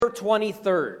September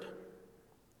 23rd,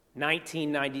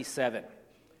 1997,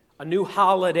 a new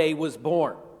holiday was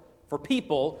born for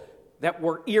people that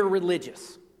were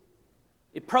irreligious.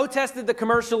 It protested the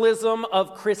commercialism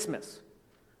of Christmas,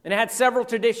 and it had several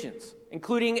traditions,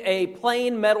 including a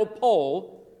plain metal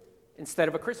pole instead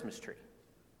of a Christmas tree,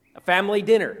 a family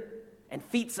dinner, and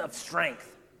feats of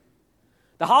strength.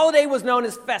 The holiday was known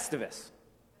as Festivus.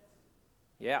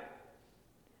 Yeah.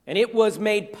 And it was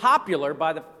made popular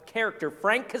by the character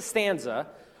Frank Costanza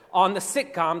on the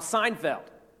sitcom Seinfeld.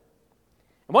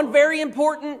 And one very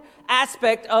important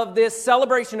aspect of this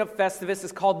celebration of Festivus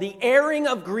is called the airing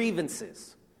of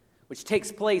grievances, which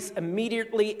takes place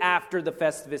immediately after the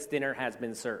Festivus dinner has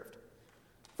been served.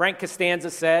 Frank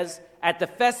Costanza says, at the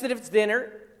Festivus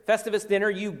dinner,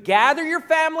 you gather your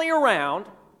family around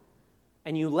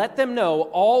and you let them know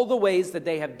all the ways that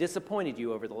they have disappointed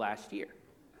you over the last year.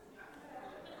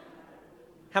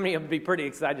 How many of them would be pretty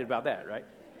excited about that, right?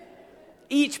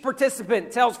 Each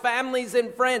participant tells families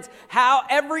and friends how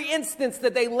every instance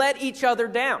that they let each other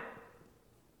down.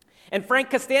 And Frank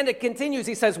Costanza continues,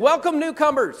 he says, welcome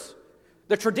newcomers.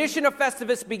 The tradition of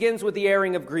Festivus begins with the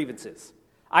airing of grievances.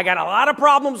 I got a lot of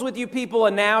problems with you people,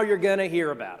 and now you're going to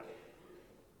hear about them.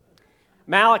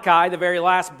 Malachi, the very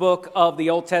last book of the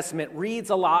Old Testament, reads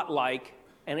a lot like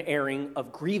an airing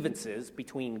of grievances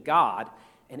between God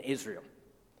and Israel.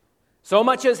 So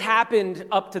much has happened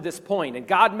up to this point, and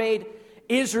God made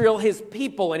Israel his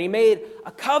people, and he made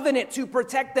a covenant to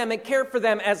protect them and care for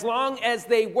them as long as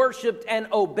they worshiped and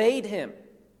obeyed him.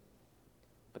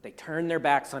 But they turned their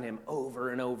backs on him over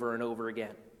and over and over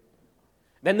again.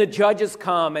 Then the judges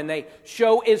come and they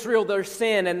show Israel their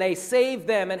sin, and they save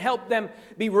them and help them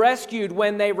be rescued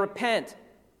when they repent.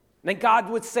 And then God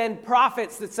would send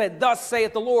prophets that said, thus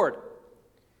saith the Lord.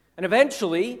 And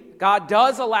eventually, God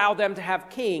does allow them to have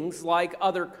kings like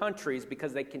other countries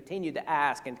because they continue to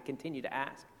ask and continue to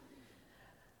ask.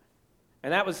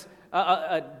 And that was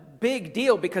a big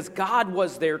deal because God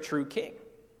was their true king.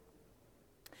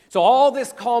 So all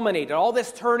this culminated, all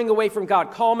this turning away from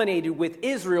God culminated with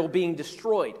Israel being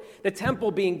destroyed, the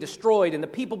temple being destroyed, and the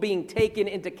people being taken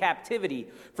into captivity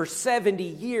for 70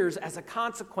 years as a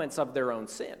consequence of their own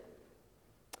sin.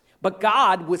 But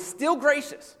God was still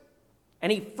gracious.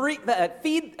 And he freed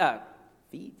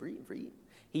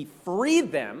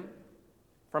them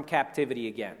from captivity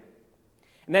again.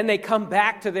 And then they come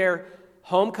back to their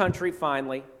home country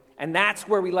finally, and that's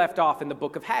where we left off in the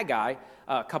book of Haggai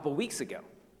a couple weeks ago.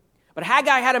 But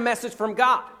Haggai had a message from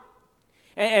God.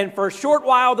 And for a short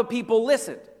while, the people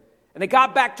listened. And they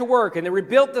got back to work, and they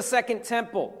rebuilt the second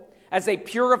temple as they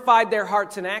purified their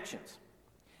hearts and actions.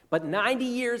 But 90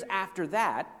 years after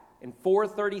that, in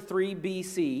 433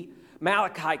 BC,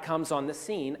 Malachi comes on the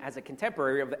scene as a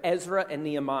contemporary of Ezra and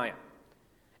Nehemiah.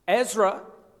 Ezra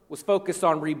was focused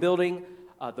on rebuilding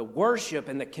the worship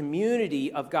and the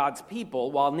community of God's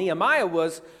people, while Nehemiah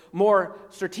was more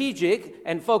strategic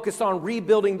and focused on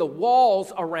rebuilding the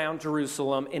walls around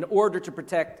Jerusalem in order to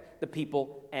protect the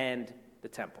people and the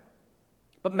temple.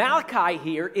 But Malachi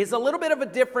here is a little bit of a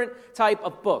different type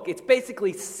of book. It's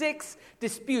basically 6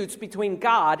 disputes between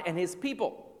God and his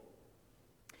people.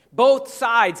 Both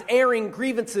sides airing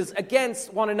grievances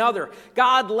against one another.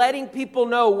 God letting people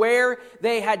know where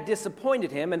they had disappointed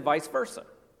him and vice versa.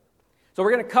 So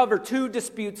we're going to cover 2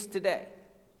 disputes today.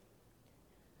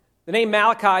 The name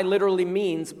Malachi literally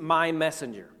means my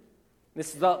messenger.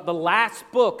 This is the last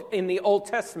book in the Old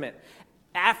Testament.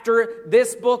 After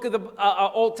this book of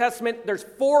the Old Testament, there's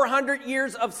 400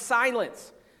 years of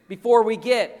silence before we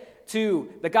get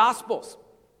to the Gospels.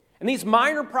 And these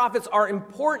minor prophets are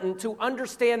important to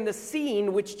understand the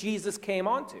scene which Jesus came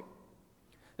onto.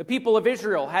 The people of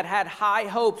Israel had high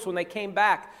hopes when they came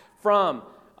back from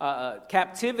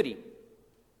captivity.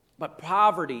 But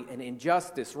poverty and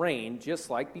injustice reigned just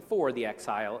like before the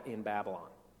exile in Babylon.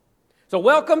 So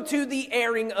welcome to the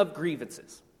airing of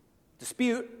grievances.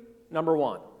 Dispute number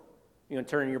 1. You can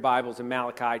turn your Bibles in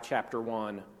Malachi chapter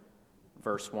 1,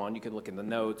 verse 1. You can look in the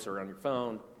notes or on your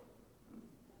phone.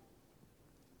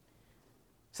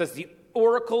 It says, the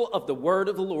oracle of the word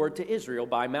of the Lord to Israel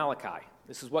by Malachi.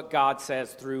 This is what God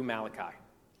says through Malachi.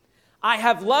 I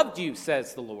have loved you,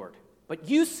 says the Lord. But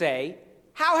you say,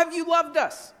 how have you loved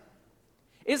us?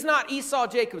 Is not Esau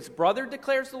Jacob's brother,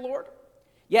 declares the Lord?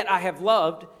 Yet I have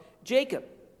loved Jacob.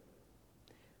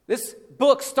 This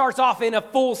book starts off in a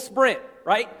full sprint,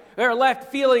 right? We're left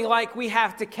feeling like we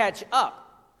have to catch up.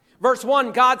 Verse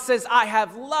 1, God says, I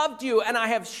have loved you, and I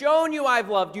have shown you I've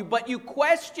loved you, but you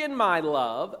question my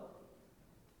love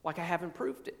like I haven't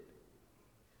proved it.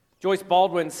 Joyce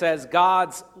Baldwin says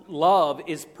God's love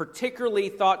is particularly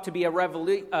thought to be a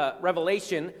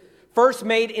revelation first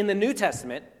made in the New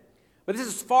Testament, but this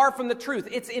is far from the truth.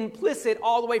 It's implicit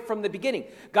all the way from the beginning.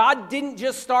 God didn't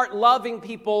just start loving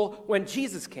people when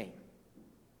Jesus came.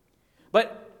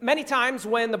 But many times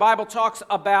when the Bible talks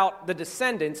about the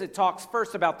descendants, it talks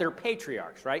first about their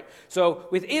patriarchs, right? So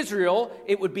with Israel,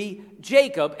 it would be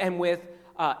Jacob, and with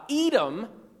Edom,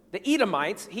 the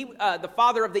Edomites, the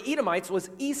father of the Edomites was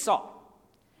Esau,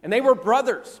 and they were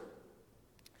brothers.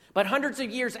 But hundreds of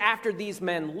years after these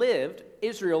men lived,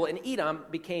 Israel and Edom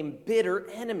became bitter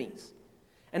enemies.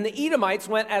 And the Edomites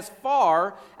went as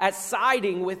far as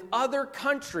siding with other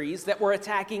countries that were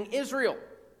attacking Israel.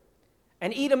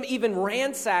 And Edom even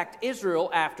ransacked Israel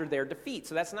after their defeat.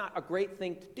 So that's not a great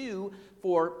thing to do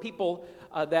for people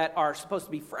that are supposed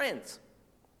to be friends.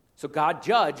 So God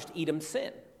judged Edom's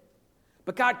sin.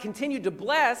 But God continued to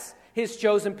bless his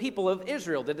chosen people of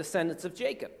Israel, the descendants of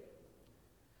Jacob.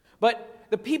 But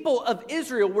the people of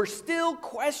Israel were still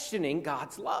questioning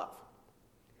God's love.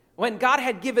 When God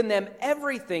had given them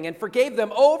everything and forgave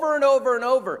them over and over and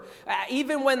over,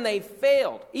 even when they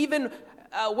failed, even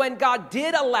when God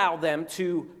did allow them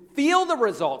to feel the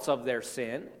results of their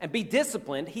sin and be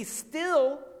disciplined, he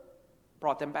still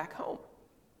brought them back home.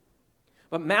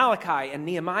 But Malachi and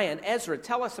Nehemiah and Ezra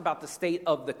tell us about the state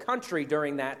of the country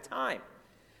during that time.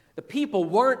 The people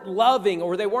weren't loving,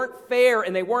 or they weren't fair,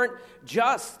 and they weren't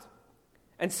just.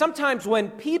 And sometimes when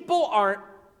people aren't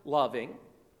loving,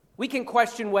 we can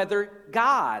question whether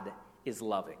God is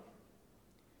loving.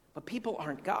 But people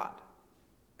aren't God.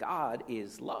 God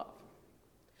is love.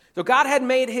 So God had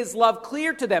made his love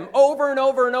clear to them over and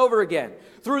over and over again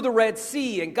through the Red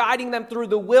Sea, and guiding them through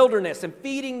the wilderness, and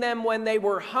feeding them when they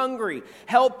were hungry,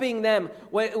 helping them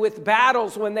with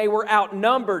battles when they were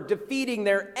outnumbered, defeating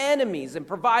their enemies, and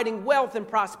providing wealth and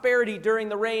prosperity during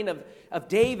the reign of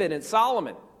David and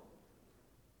Solomon.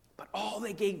 But all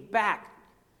they gave back,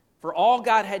 for all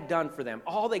God had done for them,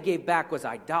 all they gave back was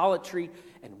idolatry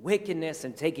and wickedness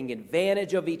and taking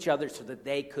advantage of each other so that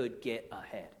they could get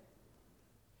ahead.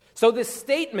 So this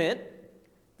statement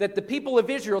that the people of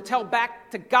Israel tell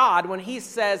back to God when he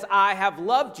says, I have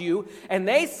loved you, and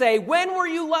they say, when were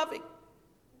you loving?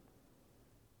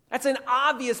 That's an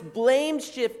obvious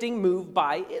blame-shifting move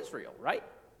by Israel, right?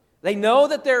 They know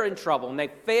that they're in trouble, and they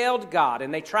failed God,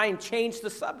 and they try and change the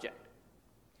subject.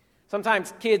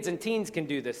 Sometimes kids and teens can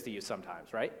do this to you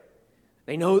sometimes, right?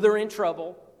 They know they're in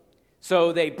trouble,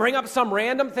 so they bring up some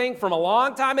random thing from a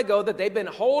long time ago that they've been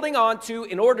holding on to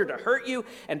in order to hurt you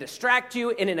and distract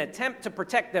you in an attempt to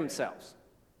protect themselves.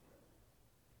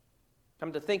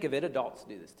 Come to think of it, adults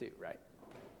do this too, right?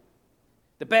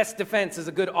 The best defense is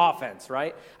a good offense,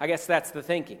 right? I guess that's the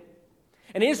thinking.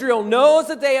 And Israel knows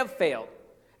that they have failed.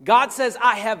 God says,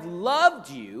 I have loved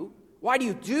you. Why do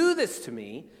you do this to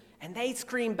me? And they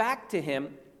scream back to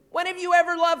him, when have you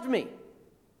ever loved me?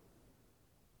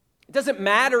 It doesn't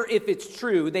matter if it's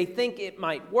true. They think it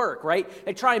might work, right?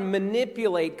 They try and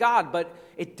manipulate God, but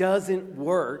it doesn't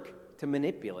work to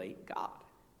manipulate God.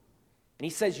 And he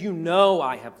says, you know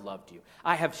I have loved you.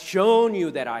 I have shown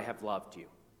you that I have loved you.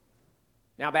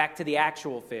 Now back to the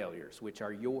actual failures, which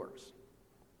are yours.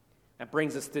 That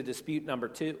brings us to dispute number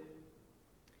 2.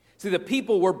 See, the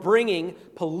people were bringing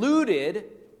polluted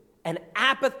and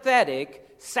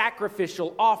apathetic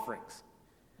sacrificial offerings.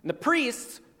 And the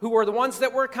priests, who were the ones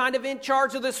that were kind of in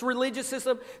charge of this religious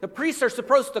system, the priests are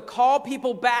supposed to call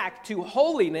people back to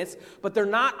holiness, but they're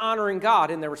not honoring God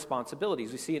in their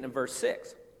responsibilities. We see it in verse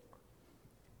 6.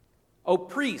 O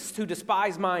priests who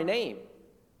despise my name.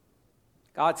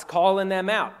 God's calling them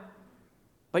out.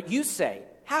 But you say,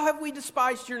 how have we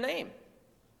despised your name?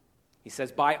 He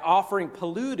says, by offering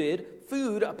polluted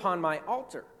food upon my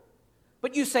altar.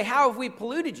 But you say, how have we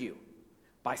polluted you?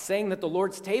 By saying that the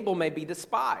Lord's table may be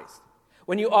despised.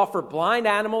 When you offer blind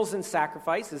animals in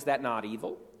sacrifice, is that not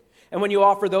evil? And when you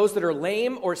offer those that are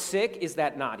lame or sick, is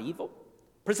that not evil?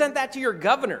 Present that to your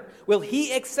governor. Will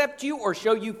he accept you or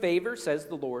show you favor, says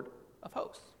the Lord of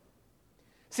hosts.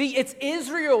 See, it's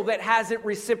Israel that hasn't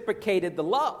reciprocated the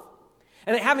love.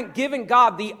 And they haven't given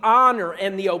God the honor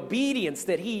and the obedience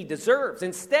that he deserves.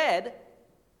 Instead,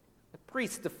 the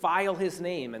priests defile his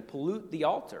name and pollute the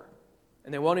altar.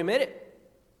 And they won't admit it.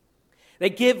 They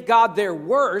give God their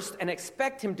worst and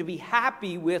expect him to be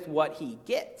happy with what he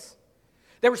gets.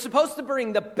 They were supposed to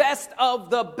bring the best of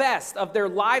their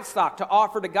livestock to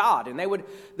offer to God. And they would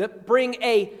bring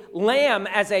a lamb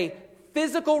as a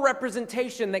physical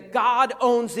representation that God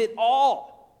owns it all.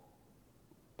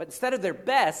 But instead of their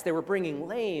best, they were bringing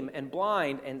lame and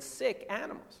blind and sick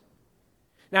animals.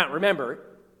 Now, remember,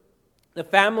 the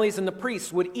families and the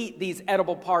priests would eat these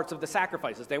edible parts of the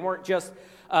sacrifices. They weren't just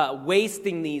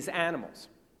wasting these animals.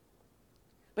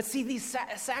 But see, these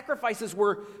sacrifices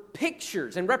were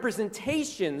pictures and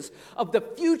representations of the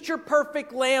future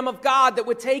perfect Lamb of God that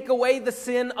would take away the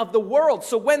sin of the world.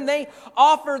 So when they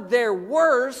offered their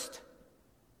worst,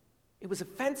 it was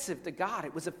offensive to God.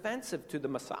 It was offensive to the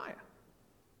Messiah.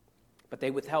 But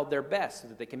they withheld their best so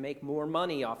that they can make more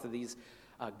money off of these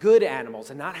good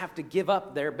animals and not have to give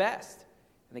up their best.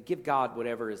 And they give God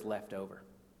whatever is left over.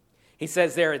 He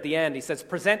says there at the end, he says,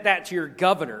 present that to your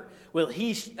governor. Will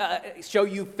he show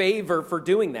you favor for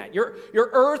doing that? Your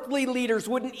earthly leaders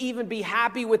wouldn't even be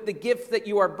happy with the gifts that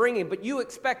you are bringing, but you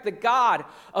expect the God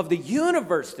of the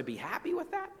universe to be happy with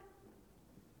that?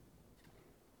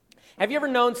 Have you ever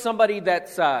known somebody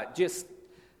that's just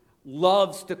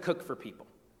loves to cook for people?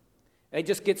 They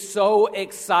just get so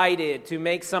excited to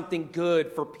make something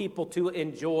good for people to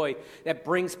enjoy that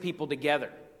brings people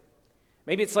together.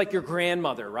 Maybe it's like your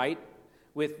grandmother, right?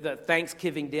 With the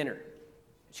Thanksgiving dinner.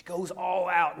 She goes all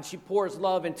out and she pours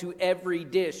love into every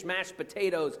dish, mashed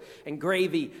potatoes and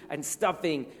gravy and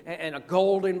stuffing and a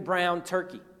golden brown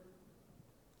turkey.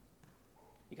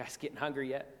 You guys getting hungry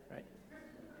yet? Right?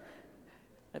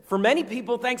 For many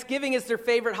people, Thanksgiving is their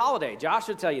favorite holiday. Josh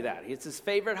will tell you that. It's his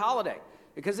favorite holiday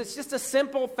because it's just a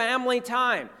simple family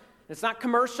time. It's not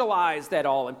commercialized at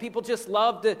all, and people just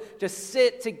love to just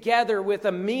sit together with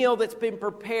a meal that's been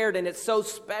prepared, and it's so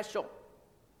special.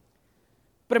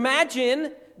 But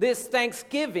imagine this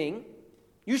Thanksgiving,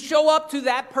 you show up to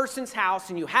that person's house,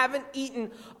 and you haven't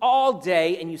eaten all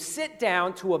day, and you sit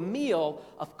down to a meal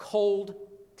of cold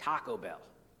Taco Bell.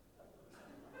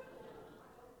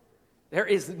 There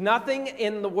is nothing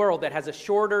in the world that has a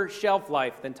shorter shelf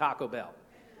life than Taco Bell,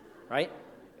 right?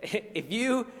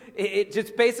 It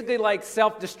just basically like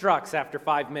self-destructs after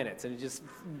 5 minutes and it just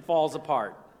falls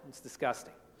apart. It's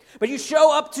disgusting. But you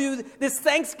show up to this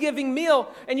Thanksgiving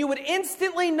meal and you would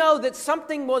instantly know that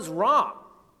something was wrong.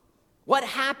 What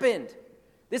happened?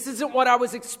 This isn't what I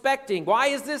was expecting. Why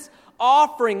is this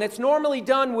offering that's normally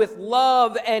done with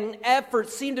love and effort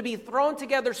seem to be thrown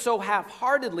together so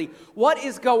half-heartedly? What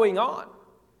is going on?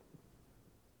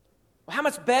 How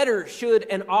much better should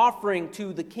an offering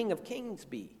to the King of Kings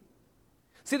be?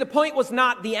 See, the point was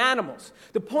not the animals.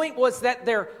 The point was that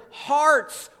their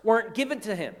hearts weren't given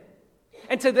to him.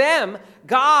 And to them,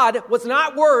 God was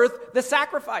not worth the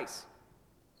sacrifice.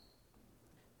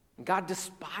 God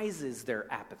despises their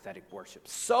apathetic worship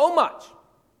so much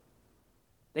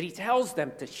that he tells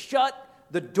them to shut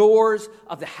the doors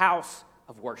of the house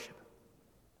of worship.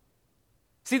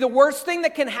 See, the worst thing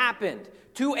that can happen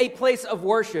to a place of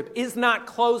worship is not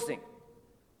closing.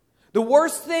 The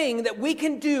worst thing that we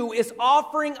can do is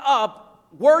offering up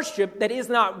worship that is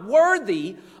not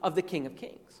worthy of the King of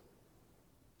Kings.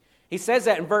 He says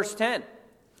that in verse 10.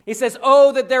 He says,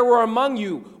 "Oh, that there were among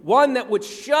you one that would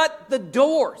shut the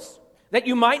doors, that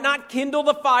you might not kindle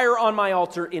the fire on my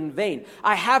altar in vain.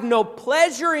 I have no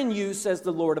pleasure in you, says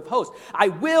the Lord of hosts. I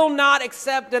will not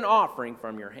accept an offering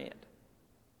from your hand."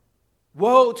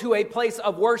 Woe to a place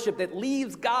of worship that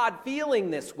leaves God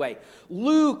feeling this way.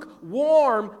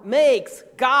 Lukewarm makes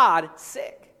God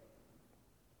sick.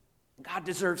 God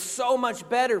deserves so much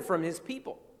better from his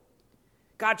people.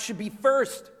 God should be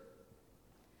first.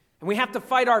 And we have to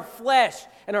fight our flesh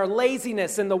and our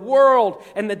laziness and the world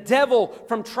and the devil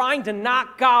from trying to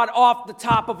knock God off the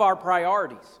top of our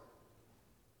priorities.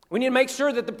 We need to make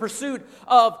sure that the pursuit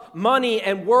of money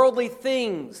and worldly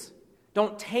things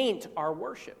don't taint our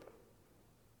worship.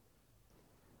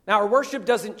 Now, our worship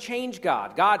doesn't change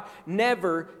God. God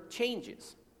never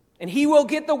changes. And he will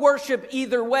get the worship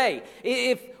either way.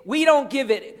 If we don't give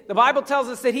it, the Bible tells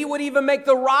us that he would even make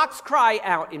the rocks cry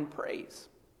out in praise.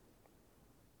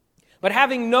 But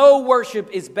having no worship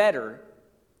is better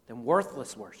than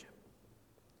worthless worship.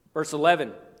 Verse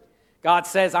 11, God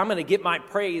says, I'm going to get my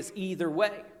praise either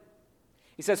way.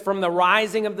 He says, from the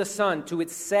rising of the sun to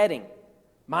its setting,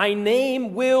 my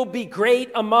name will be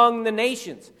great among the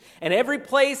nations, and every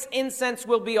place incense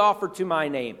will be offered to my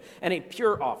name, and a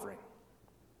pure offering.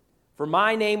 For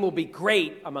my name will be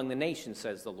great among the nations,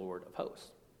 says the Lord of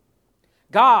hosts.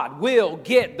 God will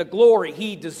get the glory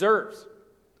he deserves.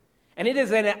 And it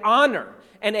is an honor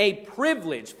and a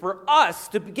privilege for us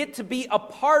to get to be a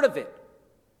part of it.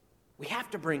 We have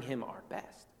to bring him our best.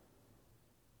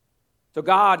 So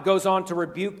God goes on to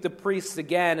rebuke the priests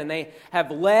again, and they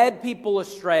have led people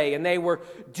astray, and they were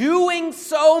doing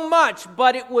so much,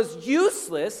 but it was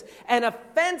useless and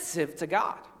offensive to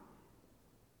God.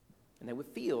 And they would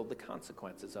feel the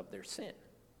consequences of their sin.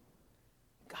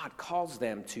 God calls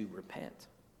them to repent.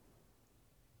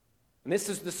 And this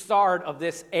is the start of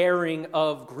this airing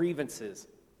of grievances.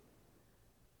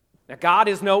 Now, God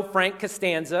is no Frank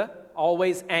Costanza,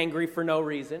 always angry for no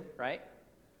reason, right?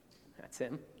 That's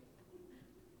him.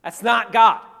 That's not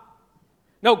God.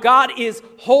 No, God is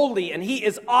holy, and he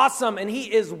is awesome, and he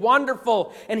is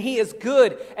wonderful, and he is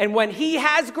good. And when he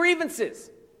has grievances,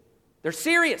 they're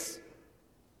serious.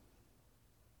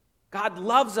 God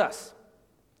loves us,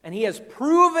 and he has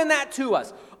proven that to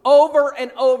us over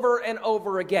and over and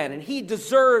over again. And he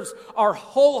deserves our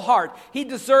whole heart. He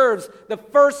deserves the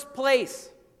first place.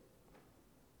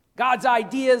 God's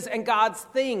ideas and God's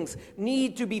things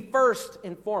need to be first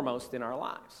and foremost in our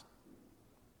lives.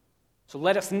 So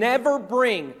let us never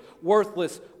bring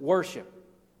worthless worship.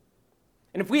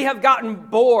 And if we have gotten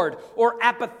bored or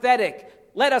apathetic,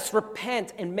 let us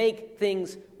repent and make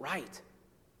things right.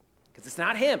 Because it's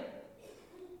not him,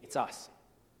 it's us.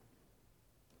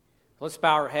 Let's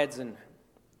bow our heads and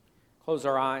close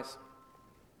our eyes.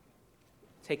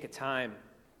 Take a time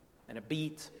and a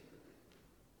beat.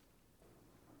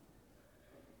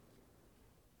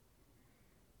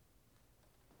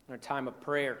 In our time of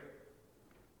prayer,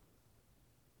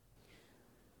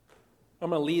 I'm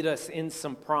going to lead us in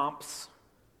some prompts,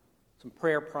 some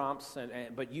prayer prompts,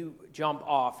 but you jump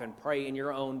off and pray in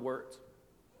your own words.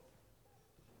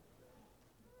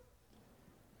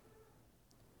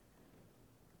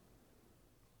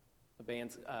 The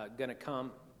band's going to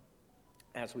come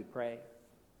as we pray.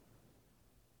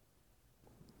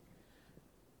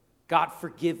 God,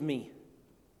 forgive me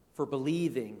for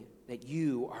believing that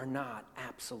you are not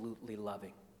absolutely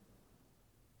loving.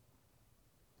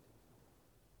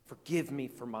 Forgive me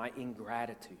for my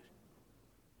ingratitude.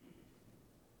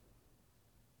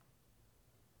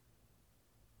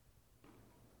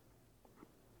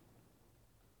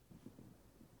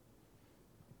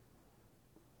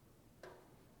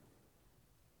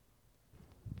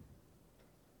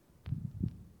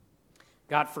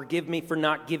 God, forgive me for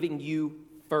not giving you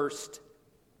first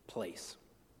place.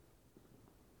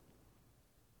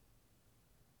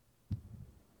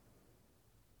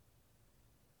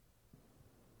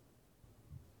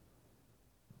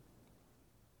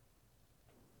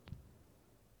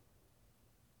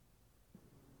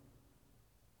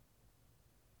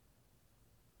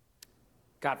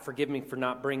 God, forgive me for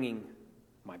not bringing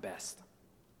my best.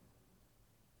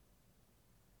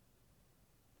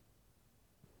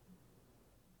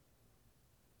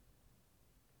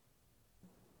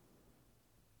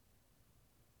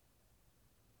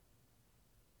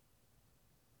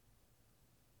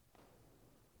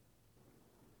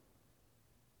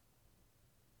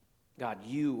 God,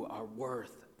 you are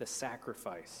worth the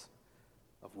sacrifice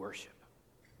of worship.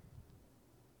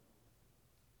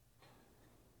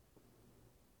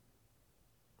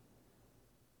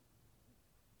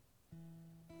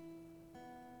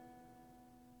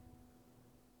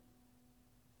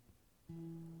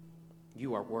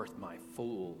 You are worth my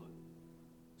full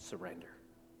surrender.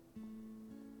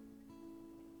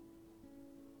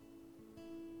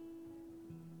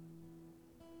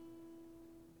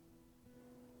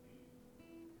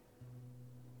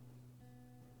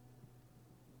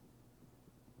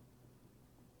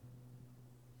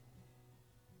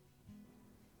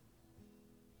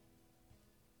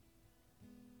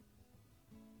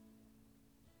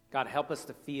 God, help us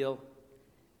to feel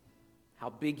how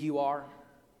big you are.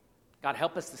 God,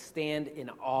 help us to stand in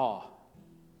awe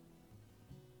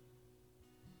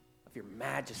of your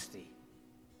majesty,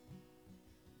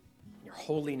 your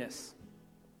holiness,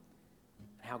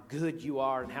 and how good you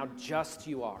are and how just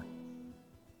you are.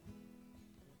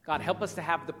 God, help us to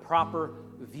have the proper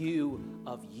view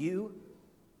of you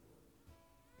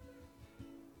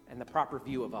and the proper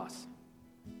view of us.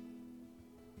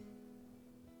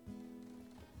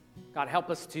 God,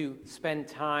 help us to spend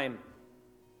time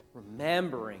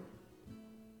remembering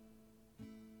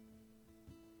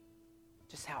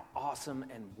just how awesome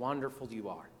and wonderful you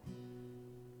are.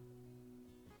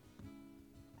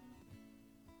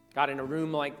 God, in a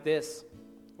room like this,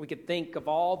 we could think of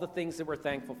all the things that we're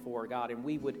thankful for, God, and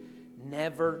we would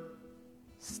never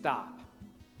stop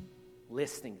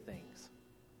listing things.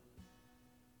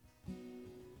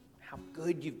 How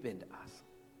good you've been to us.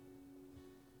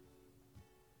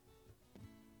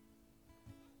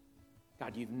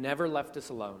 God, you've never left us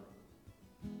alone.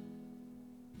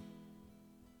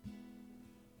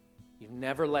 You've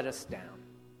never let us down.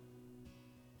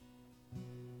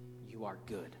 You are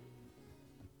good.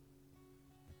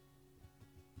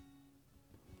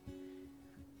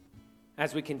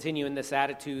 As we continue in this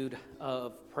attitude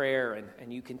of prayer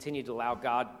and you continue to allow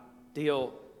God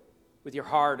deal with your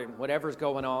heart and whatever's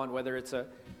going on, whether it's a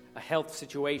health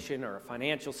situation or a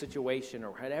financial situation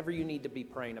or whatever you need to be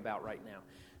praying about right now,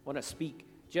 I want to speak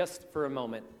just for a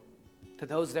moment to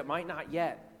those that might not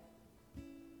yet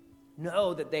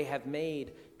know that they have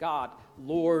made God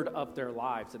Lord of their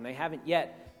lives, and they haven't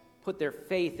yet put their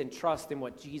faith and trust in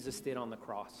what Jesus did on the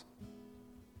cross.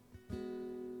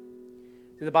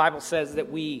 The Bible says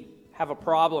that we have a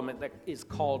problem that is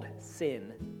called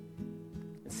sin.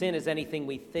 And sin is anything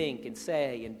we think and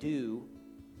say and do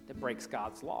that breaks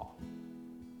God's law.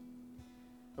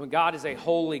 When God is a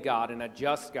holy God and a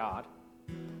just God,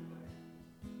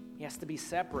 he has to be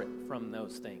separate from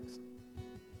those things.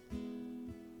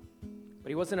 But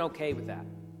he wasn't okay with that.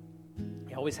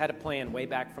 He always had a plan way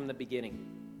back from the beginning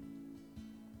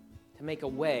to make a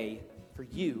way for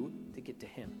you to get to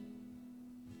him.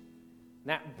 And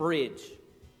that bridge,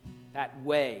 that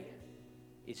way,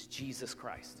 is Jesus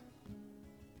Christ.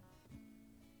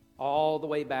 All the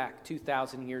way back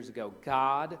 2,000 years ago,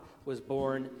 God was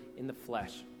born in the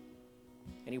flesh.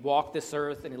 And he walked this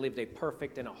earth and he lived a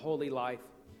perfect and a holy life.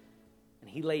 And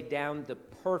he laid down the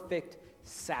perfect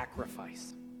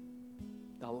sacrifice,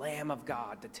 the Lamb of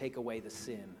God to take away the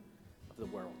sin of the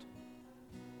world.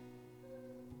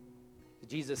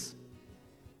 Jesus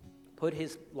put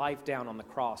his life down on the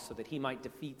cross so that he might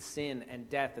defeat sin and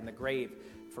death and the grave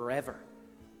forever.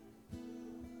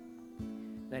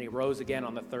 Then he rose again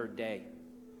on the third day,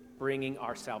 bringing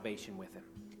our salvation with him.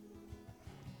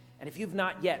 And if you've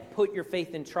not yet put your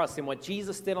faith and trust in what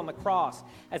Jesus did on the cross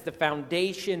as the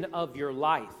foundation of your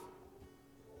life,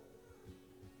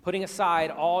 putting aside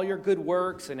all your good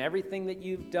works and everything that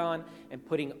you've done and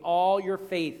putting all your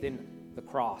faith in the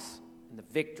cross and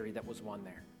the victory that was won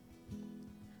there,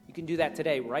 you can do that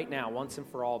today, right now, once and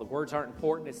for all. The words aren't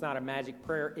important. It's not a magic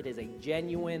prayer. It is a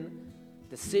genuine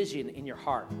decision in your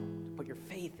heart to put your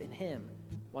faith in him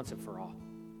once and for all.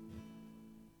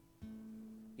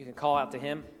 You can call out to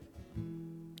him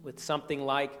with something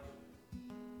like,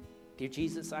 "Dear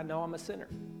Jesus, I know I'm a sinner.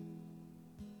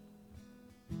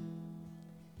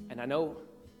 And I know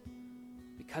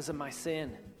because of my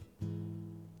sin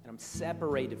that I'm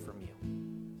separated from you.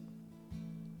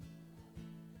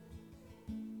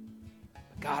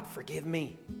 But God, forgive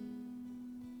me.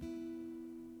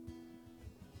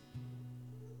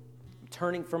 I'm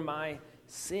turning from my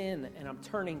sin and I'm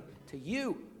turning to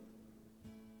you.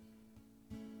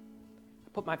 I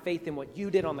put my faith in what you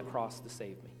did on the cross to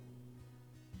save me.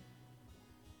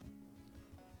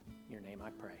 In your name I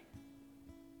pray."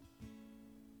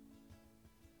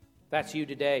 That's you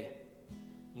today.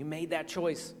 You made that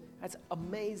choice. That's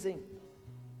amazing.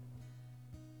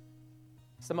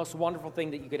 It's the most wonderful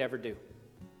thing that you could ever do.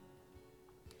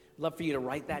 I'd love for you to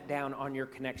write that down on your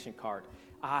connection card.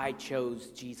 I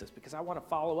chose Jesus because I want to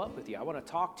follow up with you. I want to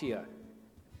talk to you.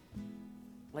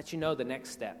 Let you know the next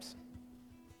steps.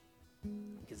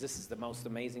 Because this is the most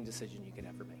amazing decision you could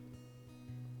ever make.